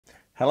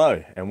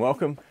Hello and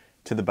welcome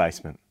to the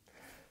basement.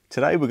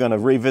 Today we're going to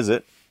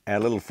revisit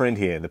our little friend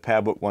here, the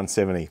Powerbook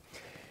 170.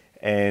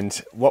 And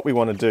what we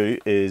want to do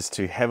is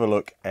to have a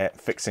look at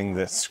fixing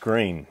the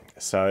screen.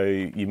 So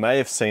you may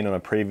have seen on a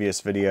previous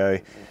video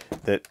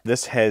that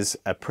this has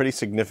a pretty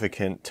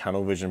significant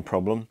tunnel vision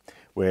problem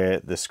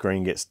where the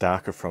screen gets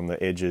darker from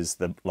the edges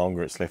the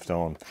longer it's left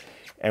on.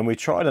 And we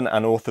tried an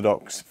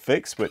unorthodox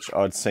fix which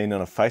I'd seen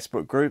on a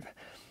Facebook group,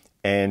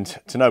 and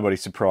to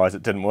nobody's surprise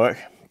it didn't work.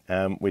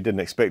 We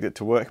didn't expect it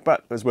to work, but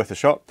it was worth a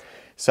shot.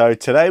 So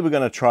today we're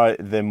going to try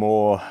the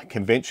more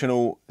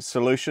conventional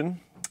solution.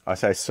 I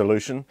say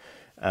solution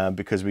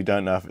because we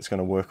don't know if it's going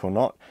to work or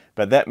not,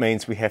 but that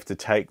means we have to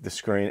take the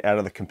screen out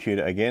of the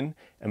computer again,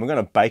 and we're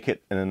going to bake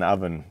it in an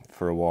oven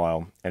for a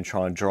while and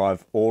try and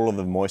drive all of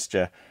the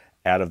moisture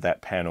out of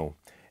that panel,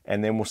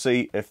 and then we'll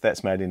see if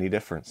that's made any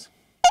difference.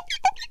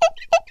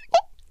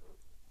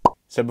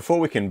 So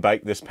before we can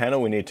bake this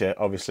panel, we need to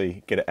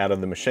obviously get it out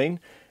of the machine.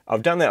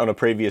 I've done that on a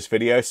previous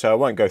video, so I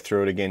won't go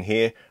through it again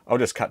here. I'll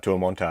just cut to a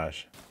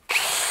montage.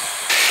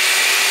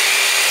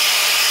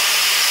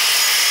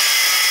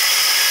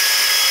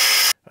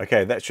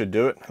 Okay, that should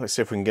do it. Let's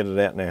see if we can get it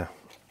out now.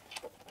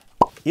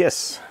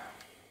 Yes,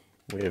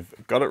 we've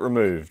got it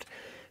removed.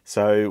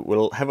 So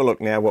we'll have a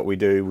look now what we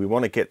do. We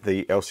want to get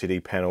the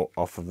LCD panel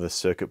off of the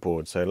circuit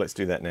board, so let's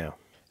do that now.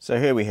 So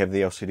here we have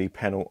the LCD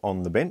panel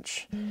on the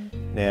bench.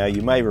 Now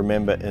you may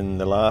remember in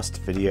the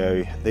last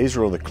video, these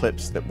are all the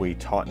clips that we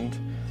tightened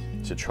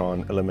to try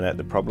and eliminate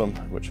the problem,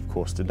 which of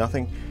course did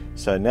nothing.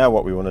 So now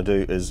what we want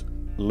to do is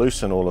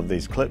loosen all of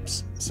these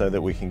clips so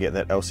that we can get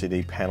that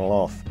LCD panel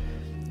off.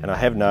 And I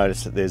have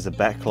noticed that there's a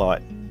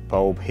backlight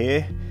bulb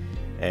here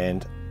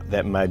and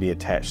that may be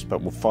attached,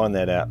 but we'll find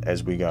that out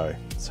as we go.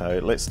 So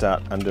let's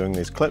start undoing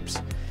these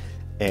clips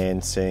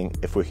and seeing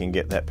if we can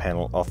get that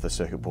panel off the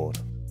circuit board.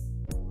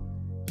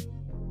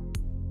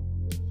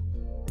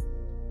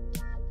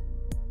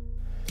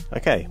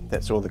 Okay,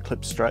 that's all the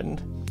clips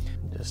straightened.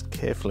 Just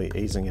carefully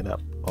easing it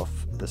up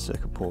off the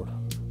circuit board.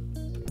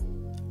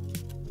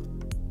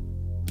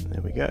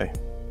 There we go.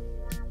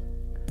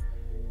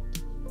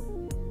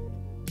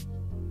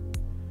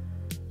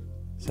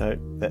 So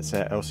that's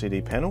our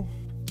LCD panel.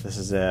 This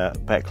is our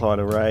backlight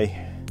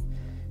array,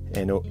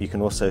 and you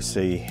can also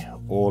see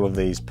all of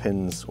these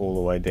pins all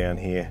the way down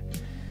here.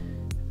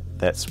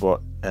 That's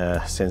what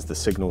sends the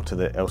signal to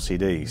the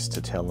LCDs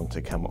to tell them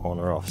to come on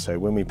or off. So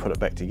when we put it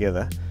back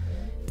together,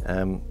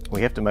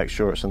 we have to make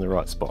sure it's in the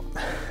right spot.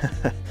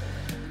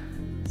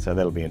 So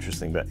that'll be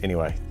interesting, but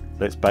anyway,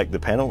 let's bake the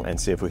panel and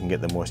see if we can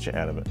get the moisture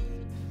out of it.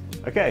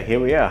 Okay, here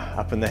we are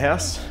up in the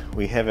house.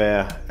 We have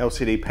our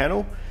LCD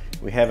panel,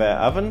 we have our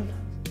oven.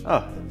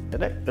 Oh,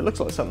 it looks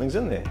like something's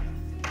in there.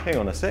 Hang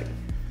on a sec.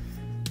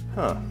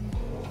 Huh.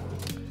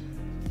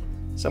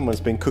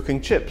 Someone's been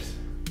cooking chips.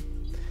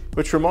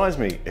 Which reminds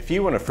me, if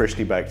you want a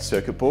freshly baked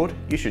circuit board,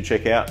 you should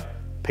check out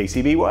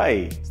PCB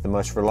Way. It's the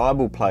most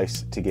reliable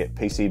place to get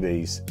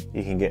PCBs.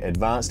 You can get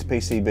advanced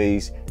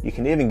PCBs. You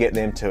can even get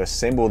them to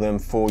assemble them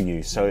for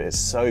you. So it's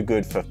so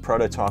good for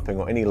prototyping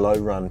or any low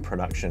run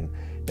production.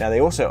 Now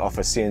they also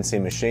offer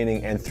CNC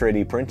machining and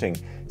 3D printing.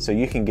 So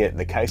you can get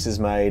the cases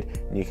made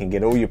and you can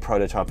get all your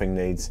prototyping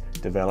needs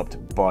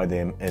developed by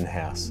them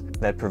in-house.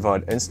 They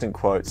provide instant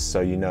quotes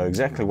so you know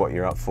exactly what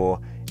you're up for,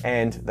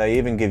 and they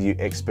even give you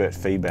expert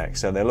feedback.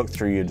 So they look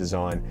through your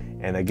design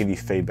and they give you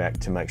feedback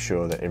to make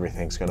sure that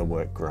everything's going to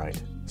work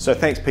great. So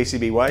thanks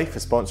PCB Way for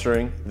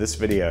sponsoring this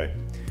video.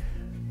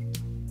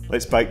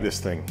 Let's bake this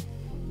thing.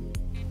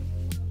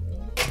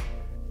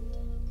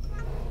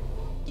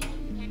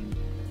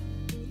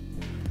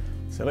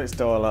 So let's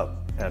dial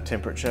up our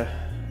temperature,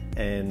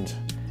 and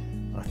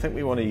I think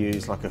we want to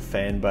use like a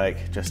fan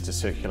bake just to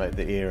circulate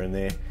the air in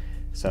there.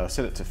 So I'll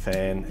set it to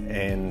fan,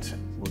 and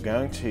we're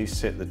going to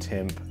set the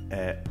temp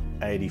at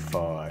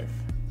 85.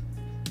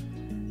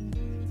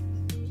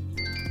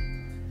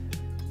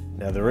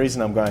 Now the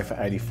reason I'm going for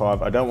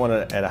 85, I don't want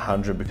it at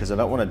 100 because I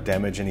don't want to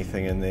damage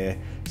anything in there.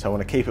 So I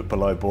want to keep it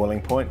below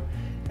boiling point,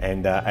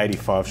 and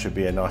 85 should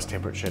be a nice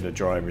temperature to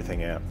dry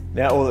everything out.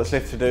 Now all that's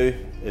left to do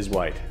is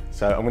wait.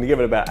 So I'm going to give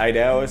it about 8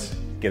 hours,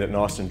 get it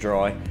nice and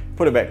dry,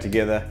 put it back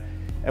together,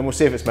 and we'll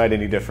see if it's made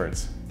any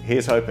difference.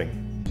 Here's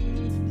hoping.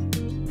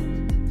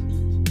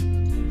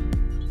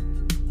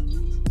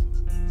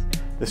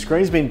 The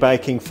screen's been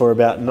baking for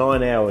about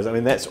 9 hours. I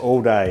mean, that's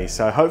all day.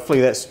 So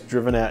hopefully that's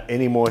driven out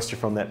any moisture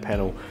from that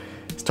panel.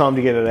 It's time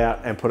to get it out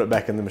and put it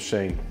back in the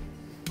machine.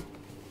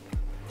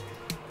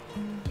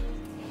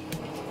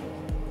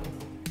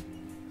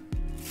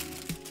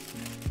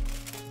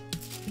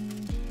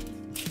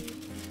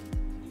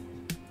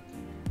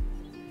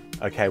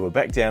 Okay, we're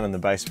back down in the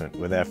basement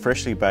with our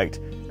freshly baked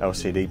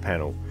LCD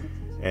panel.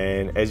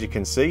 And as you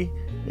can see,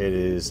 it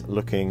is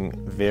looking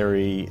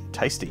very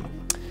tasty.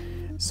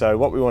 So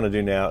what we want to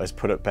do now is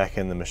put it back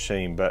in the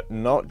machine, but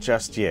not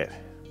just yet.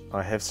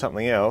 I have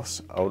something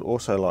else I would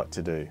also like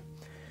to do.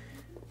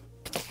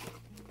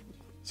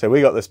 So we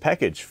got this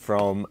package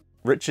from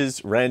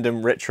Rich's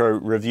Random Retro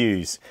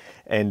Reviews,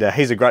 and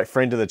he's a great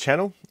friend of the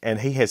channel, and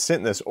he has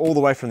sent this all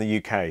the way from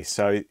the UK.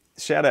 So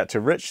shout out to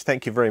Rich,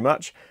 thank you very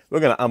much. We're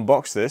going to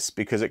unbox this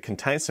because it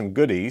contains some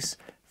goodies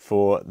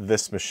for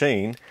this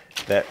machine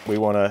that we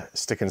want to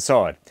stick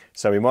inside.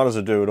 So we might as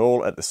well do it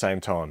all at the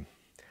same time.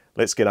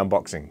 Let's get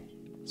unboxing.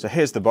 So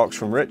here's the box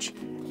from Rich,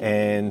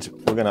 and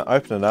we're going to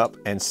open it up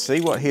and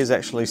see what he has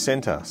actually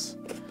sent us.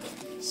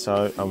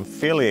 So I'm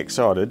fairly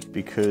excited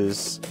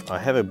because I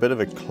have a bit of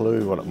a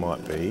clue what it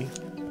might be.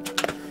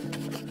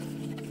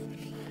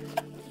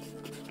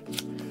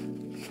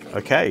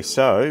 Okay,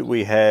 so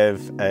we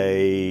have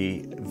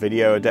a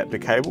video adapter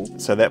cable.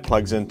 So that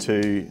plugs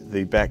into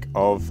the back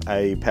of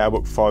a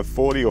Powerbook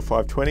 540 or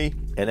 520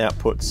 and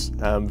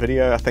outputs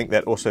video. I think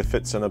that also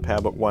fits in a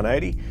Powerbook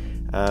 180,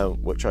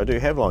 which I do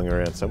have lying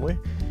around somewhere.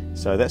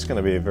 So that's going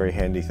to be a very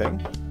handy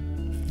thing.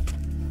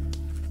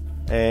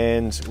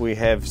 And we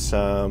have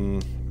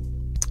some,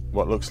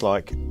 what looks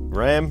like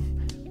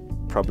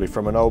RAM, probably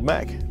from an old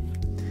Mac.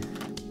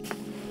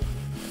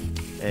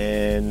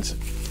 And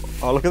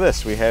oh, look at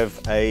this, we have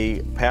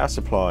a power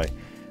supply.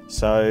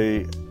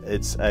 So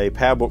it's a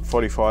Powerbook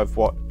 45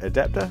 watt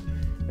adapter.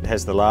 It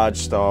has the large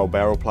style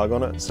barrel plug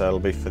on it, so it'll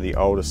be for the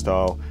older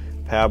style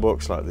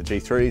Powerbooks like the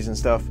G3s and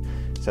stuff.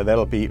 So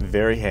that'll be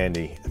very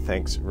handy.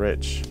 Thanks,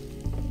 Rich.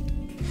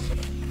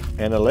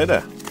 And a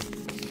letter.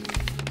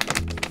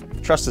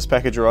 Trust this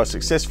package arrived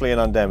successfully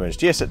and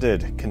undamaged. Yes, it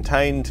did.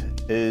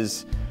 Contained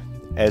is,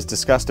 as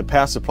discussed, a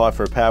power supply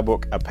for a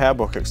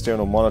Powerbook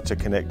external monitor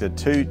connected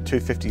to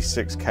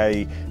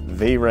 256K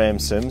VRAM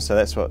sims, so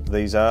that's what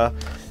these are,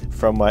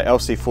 from my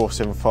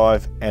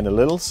LC475, and a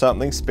little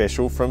something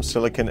special from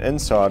Silicon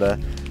Insider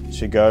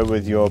to go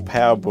with your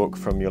Powerbook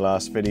from your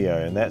last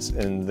video, and that's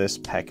in this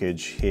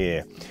package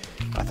here.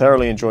 I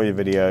thoroughly enjoy your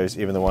videos,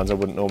 even the ones I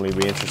wouldn't normally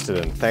be interested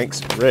in.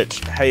 Thanks, Rich.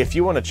 Hey, if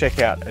you want to check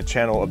out a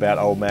channel about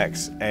old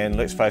Macs, and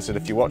let's face it,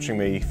 if you're watching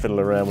me fiddle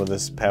around with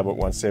this Powerbook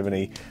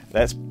 170,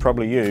 that's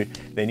probably you,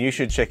 then you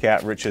should check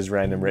out Rich's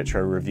Random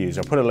Retro Reviews.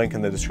 I'll put a link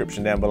in the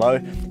description down below.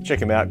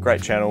 Check him out,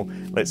 great channel.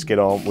 Let's get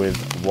on with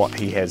what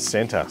he has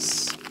sent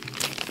us.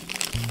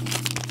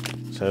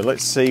 So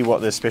let's see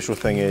what this special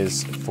thing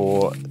is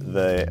for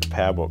the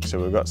Powerbook. So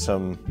we've got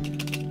some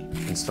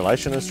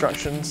installation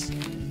instructions,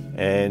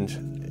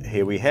 and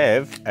here we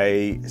have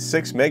a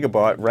 6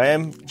 megabyte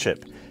RAM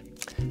chip.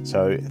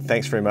 So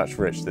thanks very much,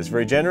 Rich. That's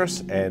very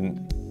generous,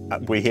 and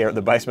we here at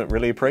the basement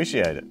really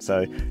appreciate it.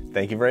 So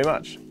thank you very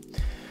much.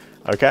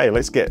 Okay,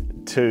 let's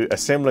get to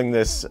assembling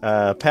this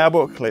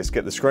Powerbook. Let's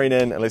get the screen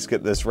in, and let's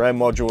get this RAM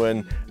module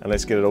in, and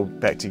let's get it all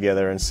back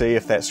together and see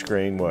if that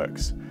screen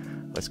works.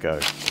 Let's go.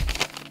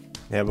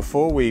 Now,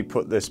 before we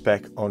put this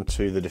back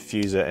onto the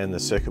diffuser and the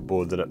circuit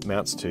board that it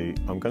mounts to,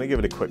 I'm going to give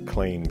it a quick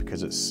clean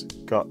because it's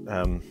got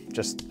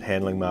just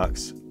handling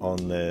marks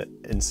on the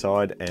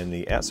inside and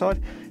the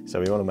outside. So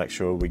we want to make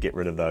sure we get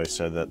rid of those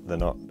so that they're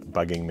not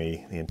bugging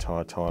me the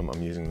entire time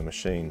I'm using the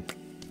machine.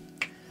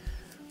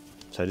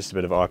 So just a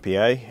bit of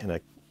IPA and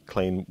a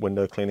clean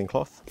window cleaning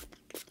cloth.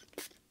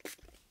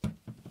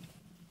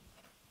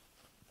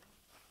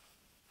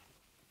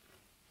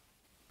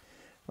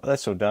 Well,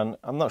 that's all done.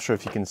 I'm not sure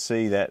if you can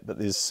see that, but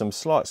there's some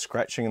slight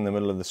scratching in the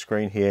middle of the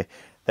screen here.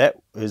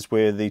 That is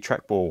where the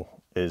trackball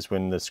is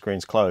when the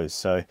screen's closed.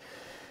 So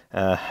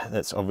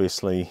that's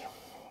obviously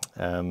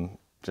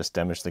just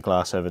damaged the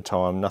glass over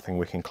time. Nothing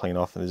we can clean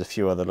off. And there's a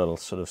few other little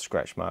sort of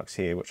scratch marks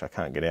here which I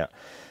can't get out.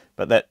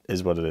 But that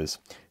is what it is.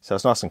 So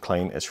it's nice and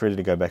clean. It's ready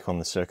to go back on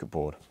the circuit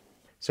board.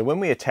 So when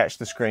we attach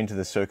the screen to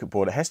the circuit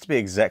board, it has to be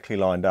exactly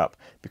lined up,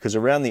 because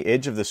around the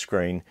edge of the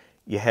screen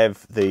you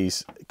have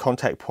these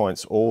contact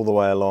points all the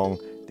way along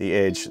the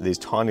edge, these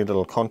tiny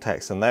little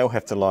contacts, and they'll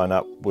have to line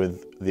up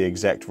with the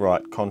exact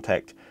right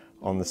contact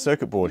on the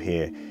circuit board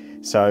here.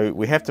 So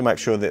we have to make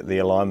sure that the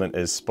alignment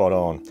is spot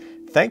on.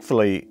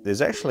 Thankfully,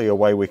 there's actually a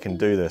way we can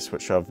do this,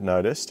 which I've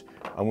noticed.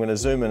 I'm going to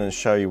zoom in and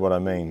show you what I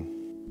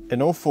mean.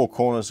 In all four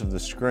corners of the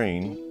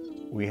screen,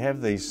 we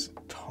have these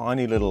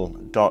tiny little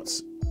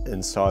dots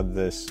inside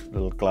this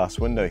little glass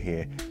window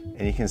here,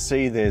 and you can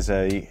see there's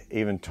a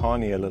even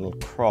tinier little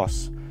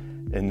cross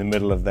in the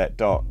middle of that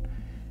dot,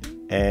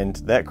 and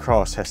that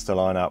cross has to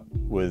line up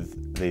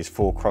with these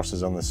four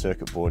crosses on the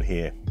circuit board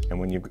here, and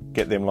when you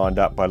get them lined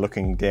up by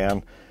looking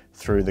down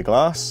through the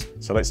glass.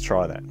 So let's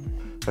try that.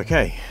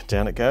 Okay,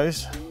 down it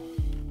goes,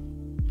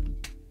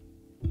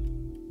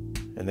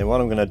 and then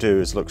what I'm going to do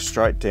is look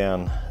straight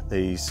down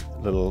these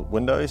little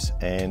windows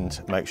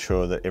and make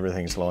sure that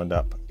everything's lined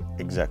up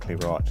exactly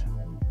right.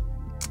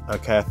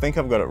 Okay, I think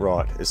I've got it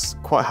right. It's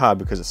quite hard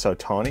because it's so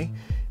tiny,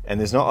 and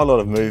there's not a lot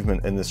of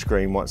movement in the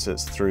screen once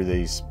it's through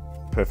these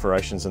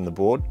perforations in the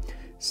board.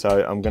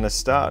 So I'm going to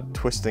start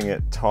twisting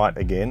it tight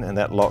again, and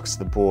that locks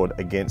the board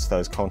against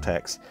those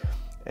contacts,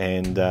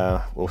 and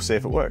we'll see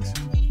if it works.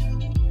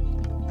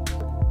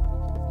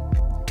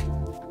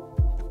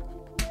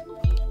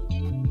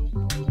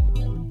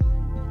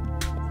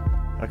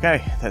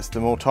 Okay, that's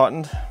them all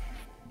tightened.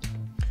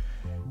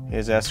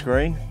 Here's our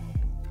screen.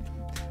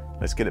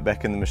 Let's get it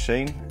back in the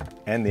machine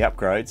and the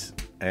upgrades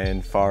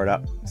and fire it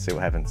up and see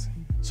what happens.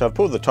 So I've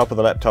pulled the top of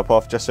the laptop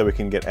off just so we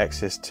can get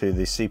access to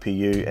the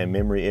CPU and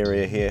memory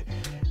area here.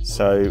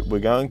 So we're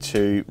going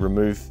to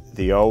remove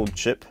the old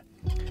chip,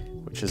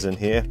 which is in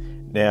here.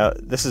 Now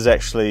this is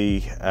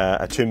actually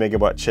a 2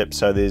 megabyte chip,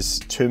 so there's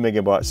 2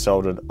 megabytes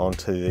soldered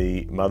onto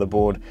the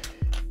motherboard,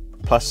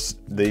 plus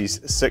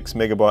these 6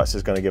 megabytes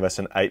is going to give us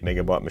an 8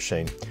 megabyte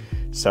machine.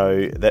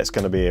 So that's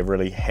going to be a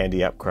really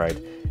handy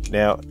upgrade.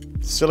 Now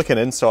Silicon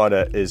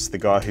Insider is the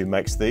guy who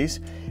makes these,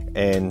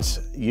 and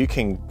you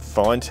can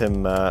find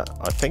him, I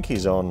think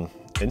he's on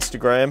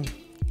Instagram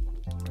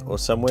or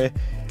somewhere,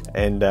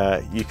 and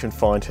you can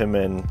find him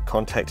and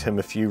contact him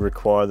if you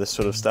require this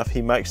sort of stuff.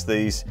 He makes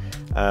these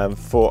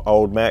for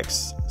old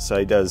Macs, so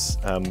he does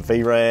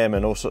VRAM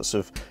and all sorts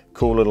of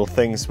cool little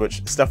things,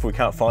 which stuff we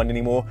can't find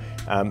anymore.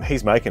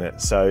 He's making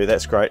it, so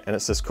that's great, and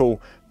it's this cool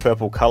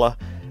purple color.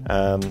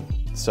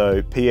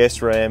 So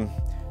PS RAM,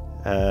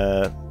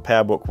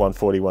 Powerbook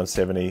 140,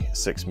 170,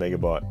 6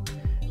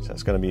 megabyte. So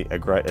it's going to be a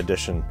great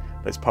addition.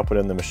 Let's pop it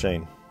in the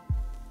machine.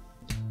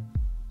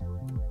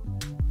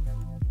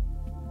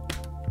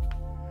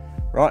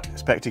 Right,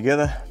 it's back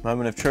together.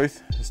 Moment of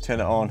truth. Let's turn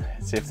it on,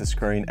 see if the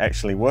screen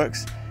actually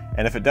works.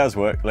 And if it does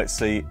work, let's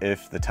see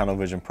if the tunnel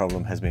vision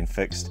problem has been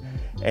fixed.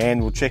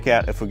 And we'll check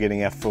out if we're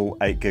getting our full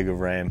 8 meg of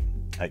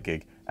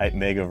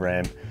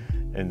RAM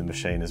in the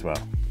machine as well.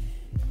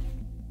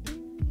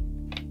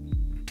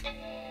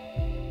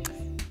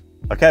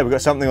 Okay, we've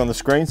got something on the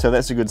screen, so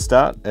that's a good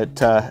start.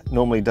 It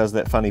normally does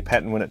that funny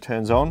pattern when it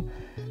turns on.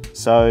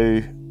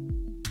 So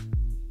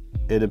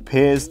it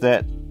appears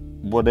that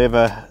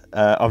whatever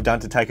I've done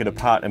to take it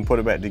apart and put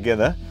it back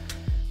together,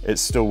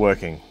 it's still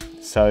working.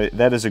 So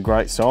that is a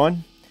great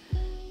sign.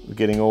 We're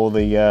getting all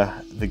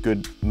the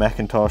good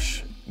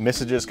Macintosh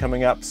messages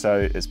coming up,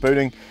 so it's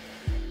booting.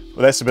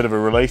 Well, that's a bit of a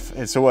relief.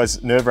 It's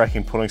always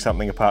nerve-wracking pulling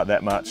something apart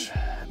that much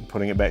and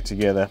putting it back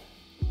together.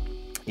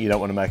 You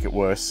don't want to make it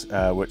worse,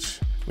 which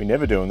we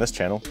never do on this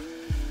channel.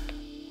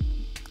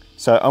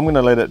 So I'm going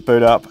to let it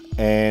boot up,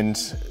 and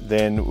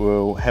then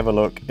we'll have a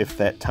look if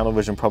that tunnel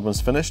vision problem's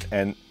finished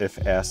and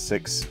if our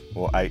 6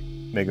 or 8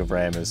 meg of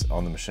RAM is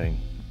on the machine.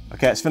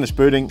 Okay, it's finished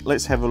booting.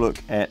 Let's have a look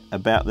at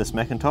About This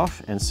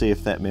Macintosh and see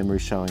if that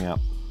memory's showing up.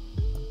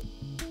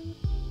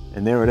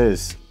 And there it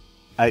is,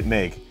 8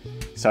 meg.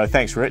 So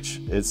thanks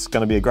Rich, it's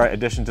going to be a great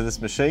addition to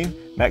this machine,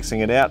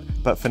 maxing it out.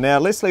 But for now,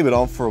 let's leave it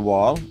on for a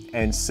while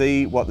and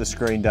see what the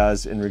screen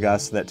does in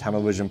regards to that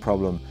tunnel vision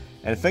problem.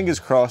 And fingers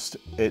crossed,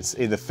 it's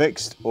either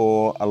fixed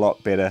or a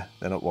lot better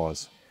than it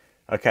was.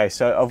 Okay,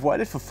 so I've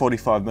waited for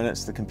 45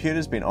 minutes. The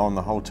computer's been on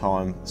the whole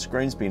time, the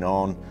screen's been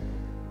on,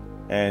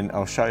 and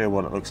I'll show you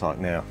what it looks like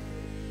now.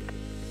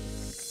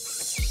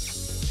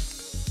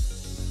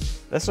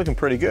 That's looking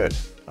pretty good.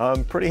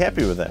 I'm pretty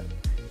happy with that.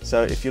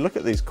 So if you look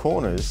at these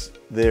corners,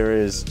 there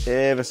is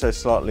ever so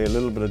slightly a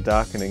little bit of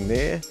darkening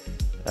there.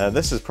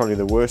 This is probably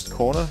the worst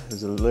corner.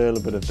 There's a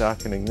little bit of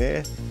darkening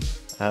there.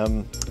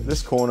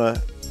 This corner,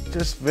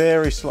 just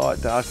very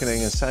slight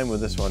darkening, and same with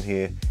this one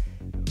here.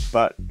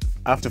 But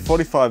after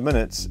 45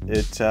 minutes,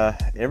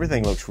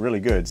 everything looks really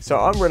good. So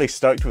I'm really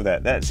stoked with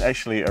that. That's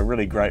actually a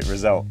really great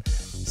result.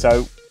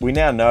 So we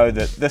now know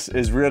that this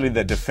is really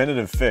the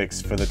definitive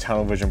fix for the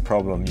tunnel vision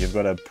problem. You've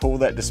got to pull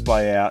that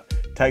display out,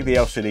 take the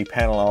LCD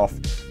panel off,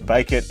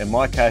 bake it. In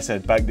my case, I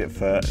baked it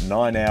for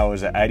 9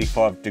 hours at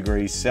 85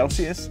 degrees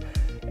Celsius.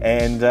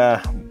 And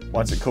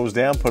once it cools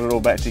down, put it all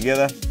back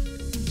together.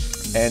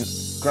 And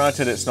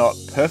granted, it's not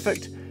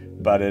perfect,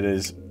 but it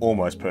is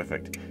almost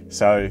perfect.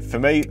 So for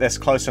me, that's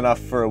close enough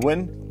for a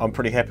win. I'm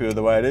pretty happy with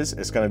the way it is.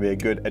 It's going to be a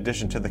good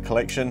addition to the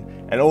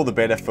collection, and all the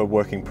better for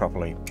working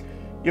properly.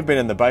 You've been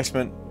in the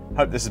basement.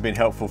 Hope this has been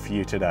helpful for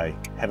you today.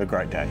 Have a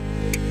great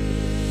day.